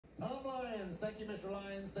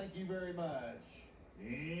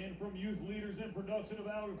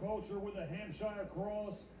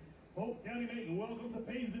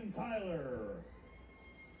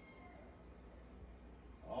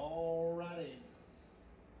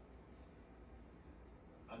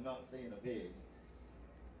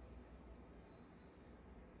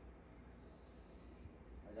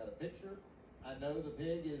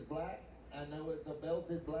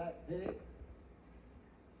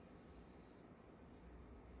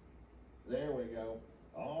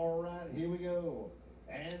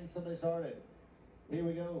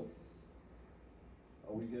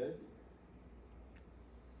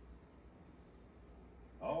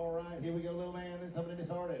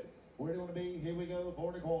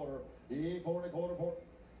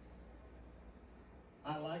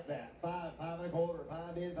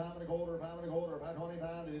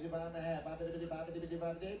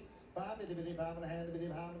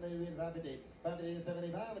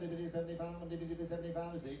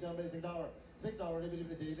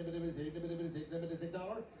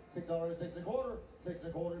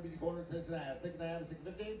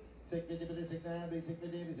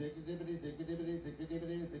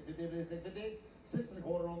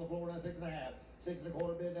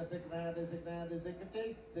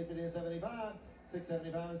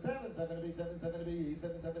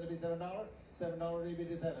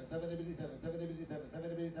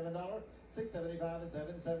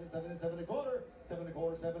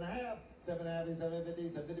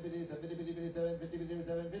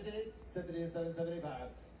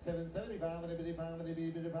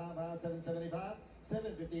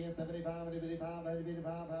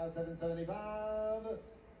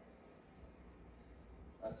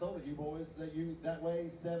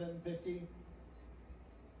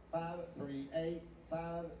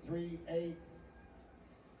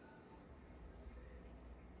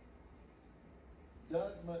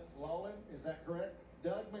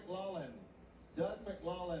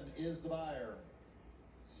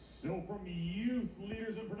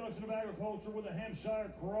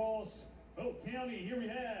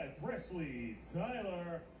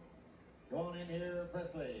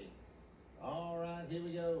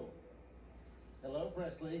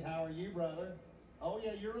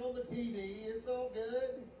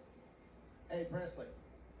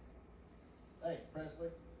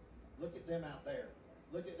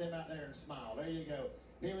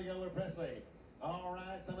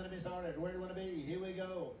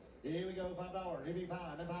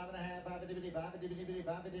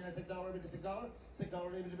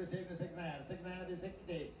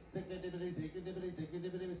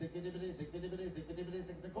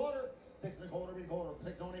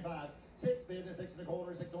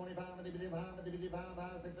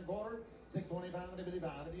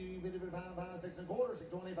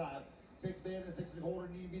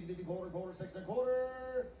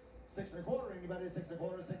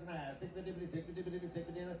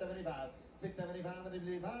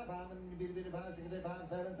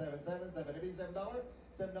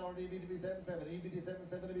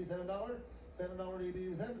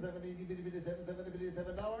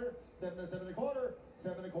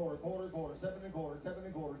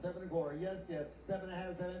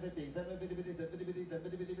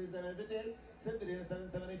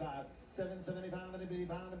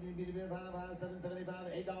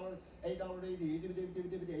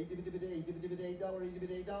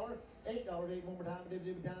$8 one more time.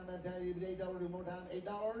 Time. I tell you, $8 do more time. $8.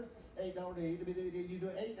 $8. You do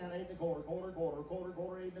 8 now. 8 and a quarter. Quarter.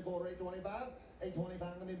 8 and a quarter. 8.25.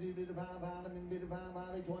 8.25 and then 5 and then 5.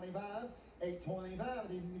 8.25. 8.25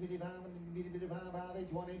 and then 5 and then 5.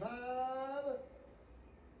 8.25.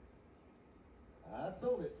 I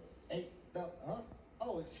sold it. $8.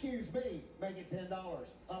 Oh, excuse me. Make it $10.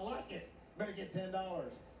 I like it. Make it $10.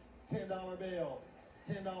 $10 bill.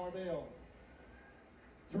 $10 bill.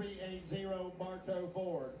 380 Bartow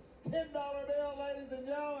Ford. $10 bill, ladies and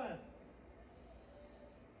gentlemen.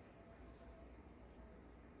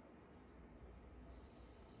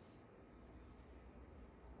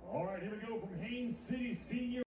 All right, here we go from Haines City Senior.